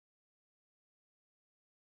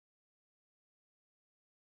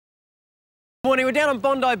morning. We're down on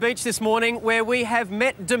Bondi Beach this morning where we have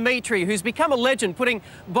met Dimitri, who's become a legend, putting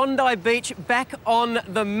Bondi Beach back on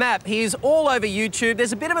the map. He is all over YouTube.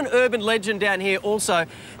 There's a bit of an urban legend down here also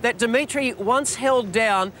that Dimitri once held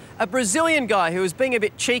down a Brazilian guy who was being a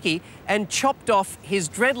bit cheeky and chopped off his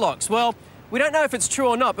dreadlocks. Well, we don't know if it's true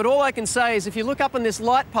or not, but all I can say is if you look up on this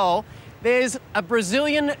light pole, there's a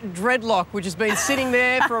Brazilian dreadlock which has been sitting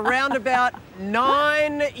there for around about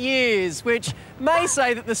 9 years, which may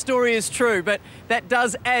say that the story is true, but that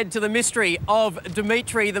does add to the mystery of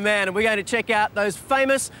Dimitri the man. And we're going to check out those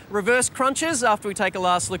famous reverse crunches after we take a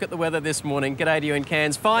last look at the weather this morning. G'day to you in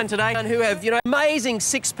Cairns. Fine today. And who have, amazing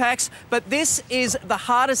six-packs, but this is the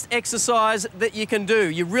hardest exercise that you can do.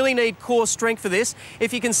 You really need core strength for this.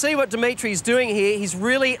 If you can see what Dimitri's doing here, he's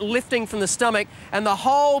really lifting from the stomach and the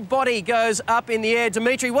whole body goes up in the air.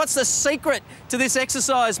 Dimitri, what's the secret to this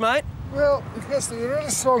exercise, mate? Well, it has to be a really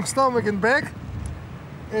strong stomach and back.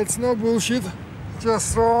 It's no bullshit,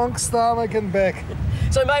 just strong stomach and back.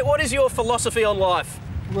 So, mate, what is your philosophy on life?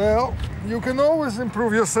 Well, you can always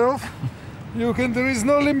improve yourself. There is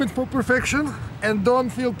no limit for perfection, and don't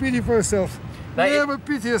feel pity for yourself. Mate, never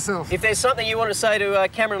pity yourself. If there's something you want to say to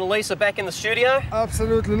Cameron and Lisa back in the studio?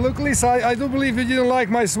 Absolutely. Look, Lisa, I do believe you didn't like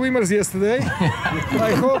my swimmers yesterday.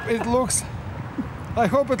 I hope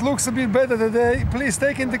it looks a bit better today. Please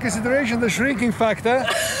take into consideration the shrinking factor.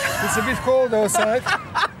 It's a bit cold outside.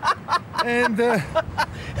 And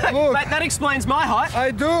look, that explains my height.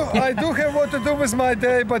 I do have what to do with my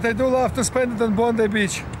day, but I do love to spend it on Bondi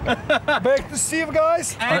Beach. Back to Steve,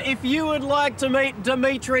 guys. And if you would like to meet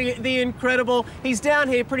Dimitri the Incredible, he's down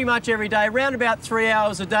here pretty much every day, around about 3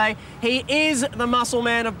 hours a day. He is the muscle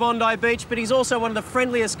man of Bondi Beach, but he's also one of the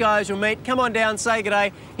friendliest guys you'll meet. Come on down, say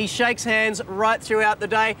g'day. He shakes hands right throughout the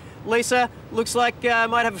day. Lisa, looks like I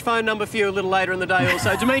might have a phone number for you a little later in the day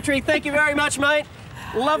also. Dimitri, thank you very much, mate.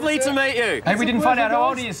 Lovely to meet you. Hey, we didn't find out how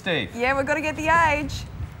old are you, Steve? Yeah, we've got to get the age.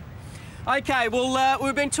 Okay, well,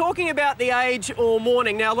 we've been talking about the age all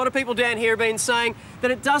morning. Now, a lot of people down here have been saying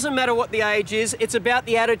that it doesn't matter what the age is, it's about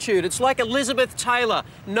the attitude. It's like Elizabeth Taylor.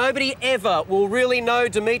 Nobody ever will really know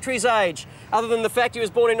Dimitri's age, other than the fact he was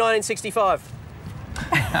born in 1965.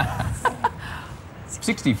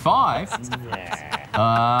 65? Yeah.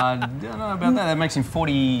 I don't know about that. That makes him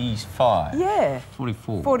 45. Yeah.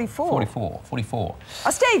 44. 44. 44. 44. Oh,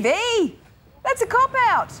 Stevie! That's a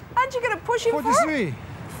cop-out. Aren't you going to push him 43.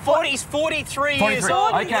 He's 43 years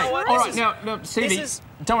old. Okay. All right. Now, Stevie,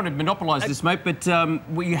 don't want to monopolise this, mate, but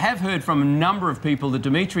we have heard from a number of people that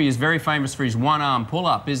Dimitri is very famous for his one-arm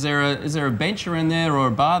pull-up. Is there a bench around there or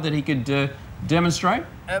a bar that he could demonstrate?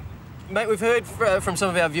 Mate, we've heard from some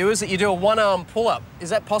of our viewers that you do a one-arm pull-up. Is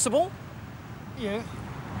that possible? Yeah.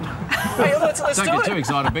 Hey, let's don't do get it. too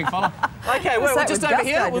excited, big fella. Okay, well, just over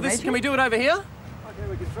here. Can we do it over here? Okay,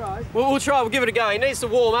 we can try. We'll try. We'll give it a go. He needs to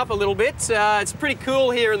warm up a little bit. It's pretty cool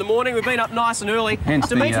here in the morning. We've been up nice and early. Hence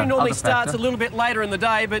Dimitri normally other starts factor. a little bit later in the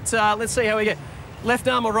day, but let's see how we get. Left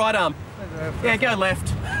arm or right arm? Yeah, go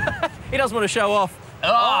left. He doesn't want to show off.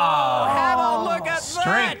 Oh, have a look at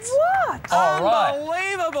that! What? All right.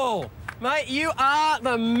 Unbelievable! Mate, you are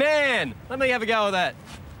the man. Let me have a go with that.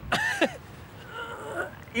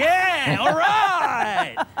 Yeah, all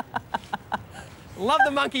right! Love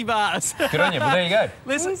the monkey bars. Good on you. Well, there you go.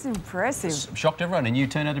 Listen, He's impressive. Shocked everyone, and you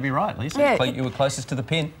turned out to be right, Lisa. Yeah. You were closest to the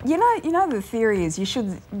pin. You know the theory is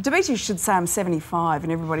Dimitri should say I'm 75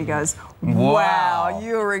 and everybody goes, wow,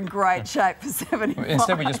 you're in great shape for 75.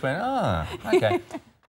 Instead we just went, okay.